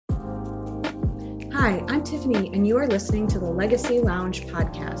Hi, I'm Tiffany, and you are listening to the Legacy Lounge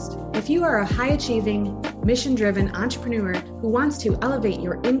podcast. If you are a high-achieving, mission-driven entrepreneur who wants to elevate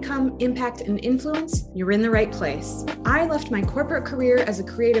your income, impact, and influence, you're in the right place. I left my corporate career as a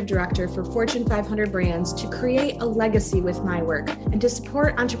creative director for Fortune 500 brands to create a legacy with my work and to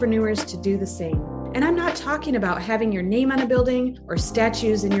support entrepreneurs to do the same. And I'm not talking about having your name on a building or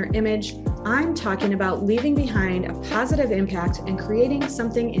statues in your image. I'm talking about leaving behind a positive impact and creating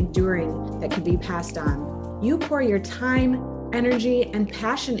something enduring that can be passed on. You pour your time, energy, and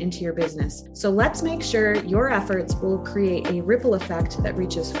passion into your business. So let's make sure your efforts will create a ripple effect that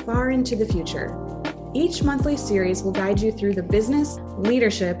reaches far into the future. Each monthly series will guide you through the business,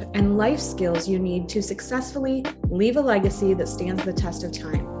 leadership, and life skills you need to successfully leave a legacy that stands the test of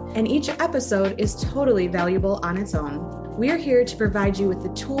time. And each episode is totally valuable on its own. We are here to provide you with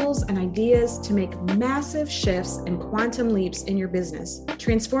the tools and ideas to make massive shifts and quantum leaps in your business,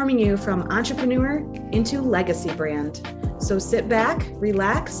 transforming you from entrepreneur into legacy brand. So sit back,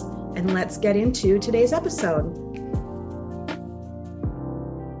 relax, and let's get into today's episode.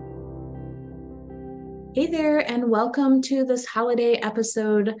 Hey there, and welcome to this holiday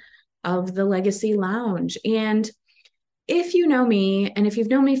episode of the Legacy Lounge. And if you know me, and if you've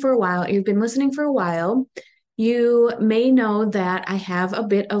known me for a while, you've been listening for a while, you may know that I have a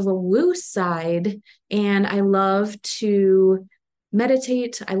bit of a woo side, and I love to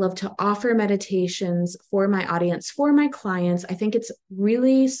meditate. I love to offer meditations for my audience, for my clients. I think it's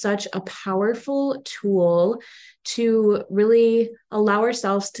really such a powerful tool to really allow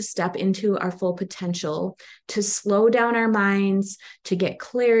ourselves to step into our full potential, to slow down our minds, to get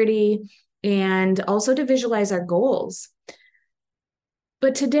clarity, and also to visualize our goals.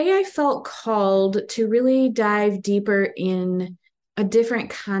 But today I felt called to really dive deeper in a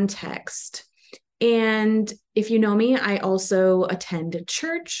different context. And if you know me, I also attend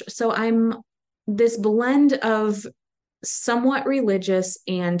church. So I'm this blend of somewhat religious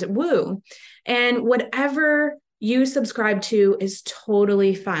and woo. And whatever you subscribe to is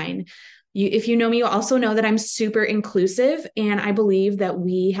totally fine. If you know me, you also know that I'm super inclusive, and I believe that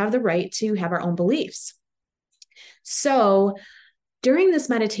we have the right to have our own beliefs. So during this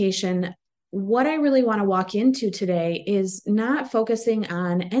meditation, what I really want to walk into today is not focusing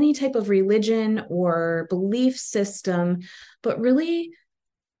on any type of religion or belief system, but really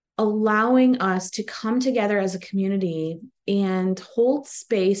allowing us to come together as a community and hold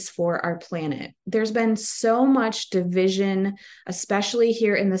space for our planet. There's been so much division, especially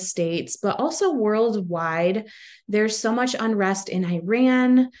here in the States, but also worldwide. There's so much unrest in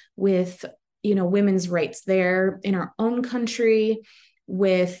Iran with women's rights there, in our own country,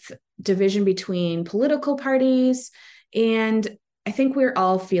 with division between political parties. And I think we're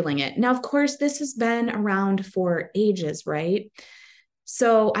all feeling it. Now, of course, this has been around for ages, right?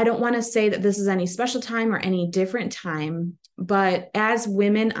 So I don't want to say that this is any special time or any different time, but as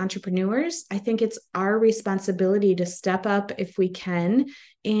women entrepreneurs, I think it's our responsibility to step up if we can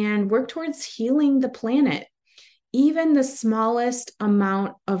and work towards healing the planet. Even the smallest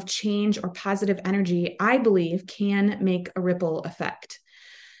amount of change or positive energy, I believe, can make a ripple effect.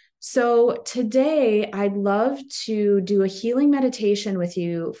 So today, I'd love to do a healing meditation with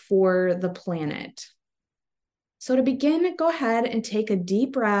you for the planet. So to begin, go ahead and take a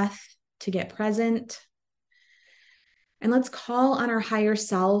deep breath to get present. And let's call on our higher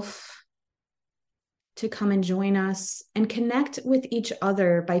self to come and join us and connect with each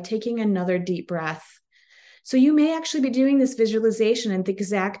other by taking another deep breath. So you may actually be doing this visualization at the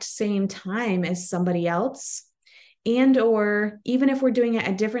exact same time as somebody else. And or even if we're doing it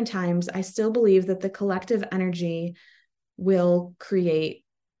at different times, I still believe that the collective energy will create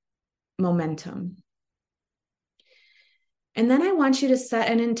momentum. And then I want you to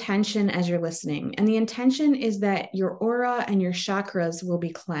set an intention as you're listening. And the intention is that your aura and your chakras will be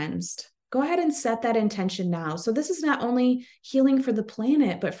cleansed. Go ahead and set that intention now. So this is not only healing for the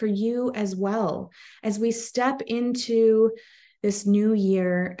planet, but for you as well. As we step into this new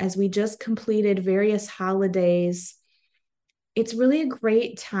year, as we just completed various holidays, it's really a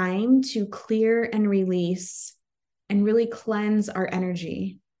great time to clear and release and really cleanse our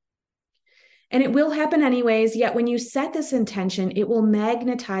energy. And it will happen anyways, yet when you set this intention, it will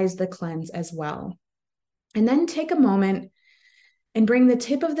magnetize the cleanse as well. And then take a moment and bring the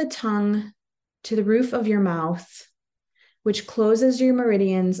tip of the tongue to the roof of your mouth, which closes your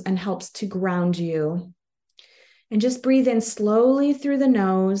meridians and helps to ground you. And just breathe in slowly through the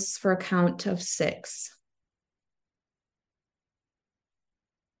nose for a count of 6.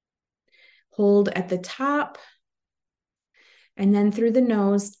 Hold at the top, and then through the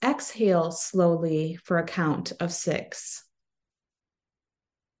nose, exhale slowly for a count of 6.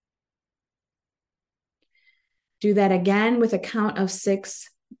 Do that again with a count of 6.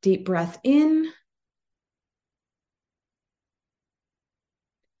 Deep breath in.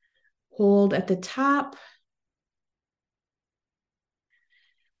 Hold at the top.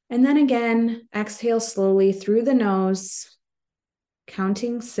 And then again, exhale slowly through the nose,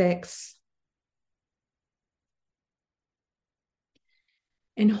 counting 6.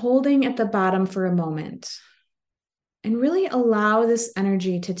 And holding at the bottom for a moment. And really allow this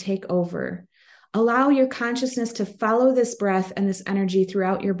energy to take over. Allow your consciousness to follow this breath and this energy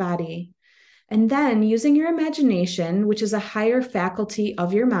throughout your body. And then, using your imagination, which is a higher faculty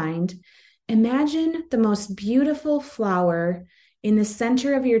of your mind, imagine the most beautiful flower in the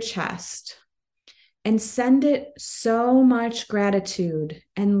center of your chest and send it so much gratitude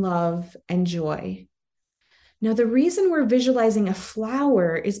and love and joy. Now, the reason we're visualizing a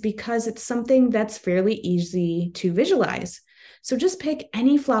flower is because it's something that's fairly easy to visualize. So just pick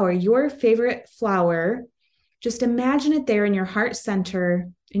any flower, your favorite flower. Just imagine it there in your heart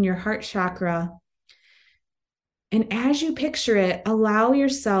center, in your heart chakra. And as you picture it, allow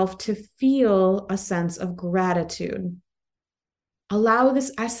yourself to feel a sense of gratitude. Allow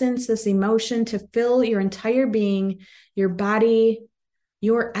this essence, this emotion to fill your entire being, your body,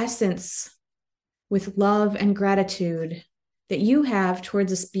 your essence with love and gratitude that you have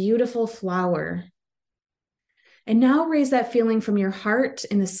towards this beautiful flower. And now raise that feeling from your heart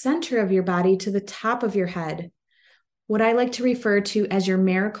in the center of your body to the top of your head, what I like to refer to as your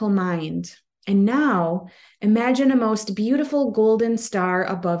miracle mind. And now imagine a most beautiful golden star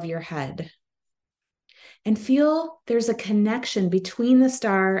above your head. And feel there's a connection between the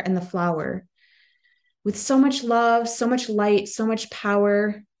star and the flower. With so much love, so much light, so much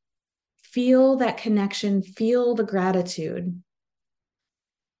power, feel that connection, feel the gratitude.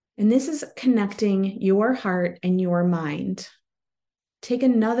 And this is connecting your heart and your mind. Take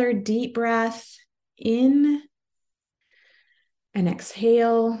another deep breath in and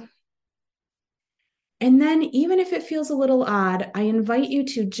exhale. And then, even if it feels a little odd, I invite you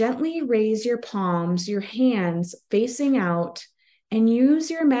to gently raise your palms, your hands facing out, and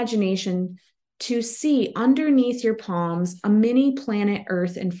use your imagination to see underneath your palms a mini planet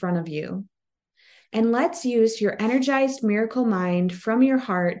Earth in front of you. And let's use your energized miracle mind from your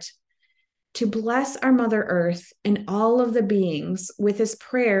heart to bless our Mother Earth and all of the beings with this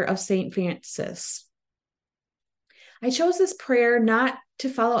prayer of St. Francis. I chose this prayer not to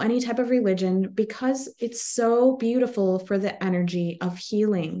follow any type of religion because it's so beautiful for the energy of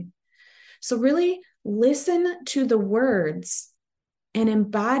healing. So really listen to the words and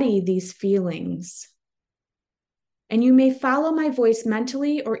embody these feelings. And you may follow my voice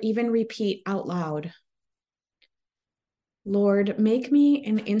mentally or even repeat out loud. Lord, make me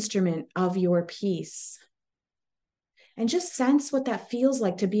an instrument of your peace. And just sense what that feels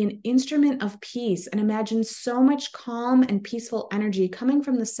like to be an instrument of peace, and imagine so much calm and peaceful energy coming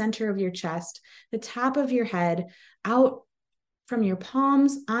from the center of your chest, the top of your head, out from your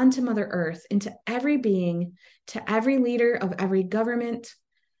palms onto Mother Earth, into every being, to every leader of every government,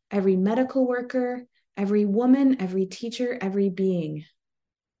 every medical worker, every woman, every teacher, every being.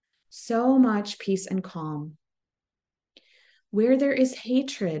 So much peace and calm. Where there is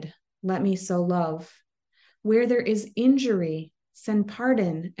hatred, let me sow love. Where there is injury, send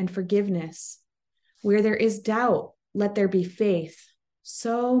pardon and forgiveness. Where there is doubt, let there be faith,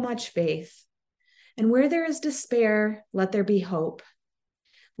 so much faith. And where there is despair, let there be hope.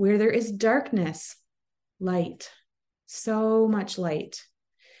 Where there is darkness, light, so much light.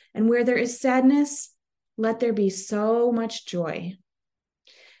 And where there is sadness, let there be so much joy.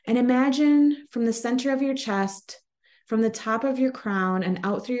 And imagine from the center of your chest, from the top of your crown and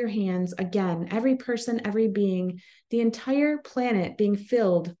out through your hands, again, every person, every being, the entire planet being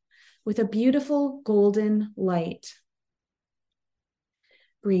filled with a beautiful golden light.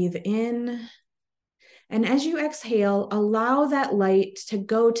 Breathe in. And as you exhale, allow that light to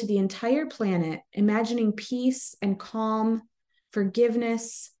go to the entire planet, imagining peace and calm,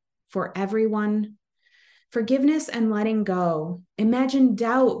 forgiveness for everyone. Forgiveness and letting go. Imagine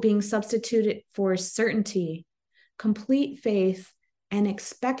doubt being substituted for certainty, complete faith, and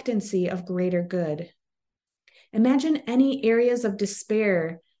expectancy of greater good. Imagine any areas of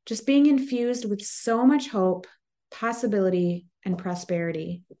despair just being infused with so much hope, possibility, and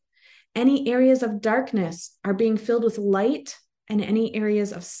prosperity. Any areas of darkness are being filled with light, and any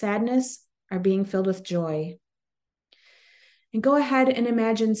areas of sadness are being filled with joy. And go ahead and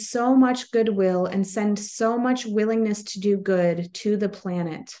imagine so much goodwill and send so much willingness to do good to the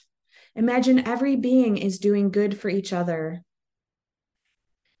planet. Imagine every being is doing good for each other.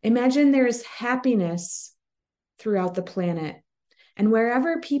 Imagine there is happiness throughout the planet. And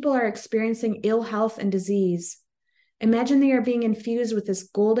wherever people are experiencing ill health and disease, Imagine they are being infused with this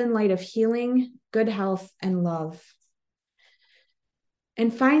golden light of healing, good health, and love.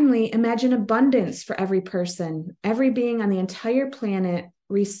 And finally, imagine abundance for every person, every being on the entire planet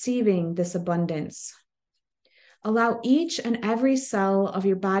receiving this abundance. Allow each and every cell of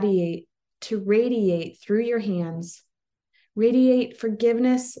your body to radiate through your hands. Radiate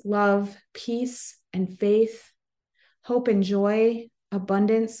forgiveness, love, peace, and faith, hope and joy,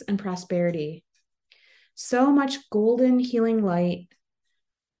 abundance and prosperity. So much golden healing light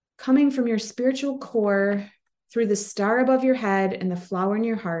coming from your spiritual core through the star above your head and the flower in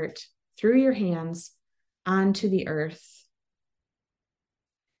your heart, through your hands, onto the earth.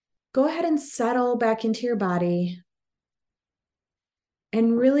 Go ahead and settle back into your body.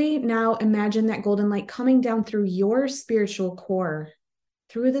 And really now imagine that golden light coming down through your spiritual core,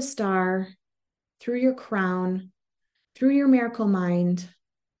 through the star, through your crown, through your miracle mind,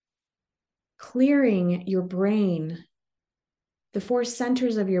 clearing your brain, the 4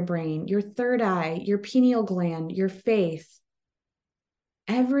 centers of your brain, your third eye, your pineal gland, your faith.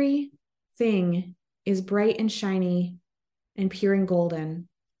 Everything is bright and shiny and pure and golden.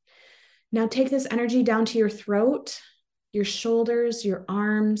 Now take this energy down to your throat, your shoulders, your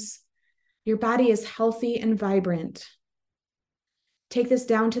arms. Your body is healthy and vibrant. Take this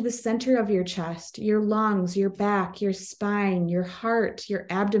down to the center of your chest, your lungs, your back, your spine, your heart, your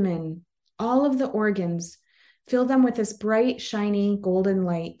abdomen, all of the organs. Fill them with this bright, shiny, golden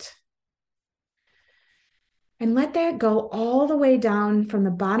light. And let that go all the way down from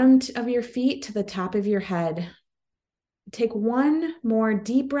the bottom of your feet to the top of your head. Take one more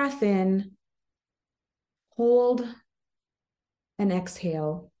deep breath in, hold, and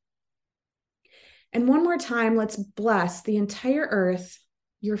exhale. And one more time, let's bless the entire earth,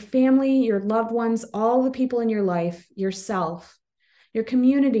 your family, your loved ones, all the people in your life, yourself, your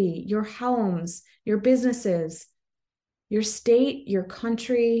community, your homes, your businesses, your state, your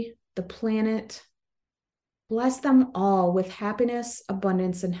country, the planet. Bless them all with happiness,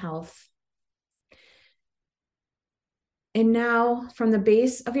 abundance, and health. And now, from the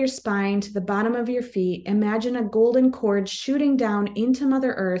base of your spine to the bottom of your feet, imagine a golden cord shooting down into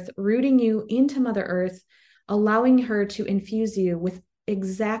Mother Earth, rooting you into Mother Earth, allowing her to infuse you with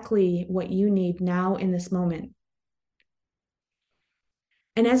exactly what you need now in this moment.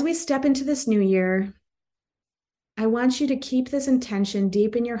 And as we step into this new year, I want you to keep this intention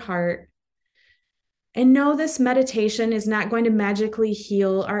deep in your heart and know this meditation is not going to magically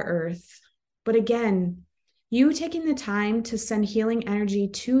heal our earth. But again, you taking the time to send healing energy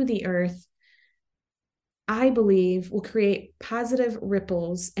to the earth, I believe, will create positive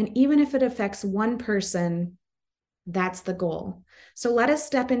ripples. And even if it affects one person, that's the goal. So let us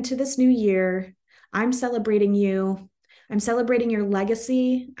step into this new year. I'm celebrating you. I'm celebrating your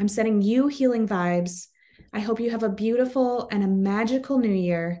legacy. I'm sending you healing vibes. I hope you have a beautiful and a magical new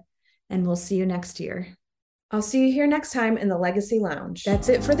year, and we'll see you next year. I'll see you here next time in the Legacy Lounge. That's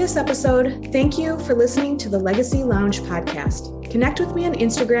it for this episode. Thank you for listening to the Legacy Lounge podcast. Connect with me on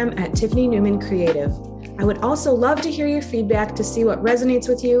Instagram at Tiffany Newman Creative. I would also love to hear your feedback to see what resonates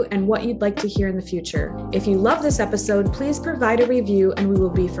with you and what you'd like to hear in the future. If you love this episode, please provide a review and we will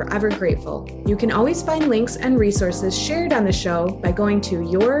be forever grateful. You can always find links and resources shared on the show by going to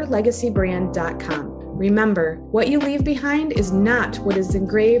yourlegacybrand.com. Remember, what you leave behind is not what is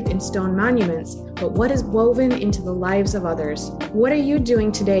engraved in stone monuments, but what is woven into the lives of others. What are you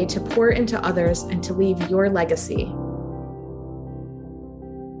doing today to pour into others and to leave your legacy?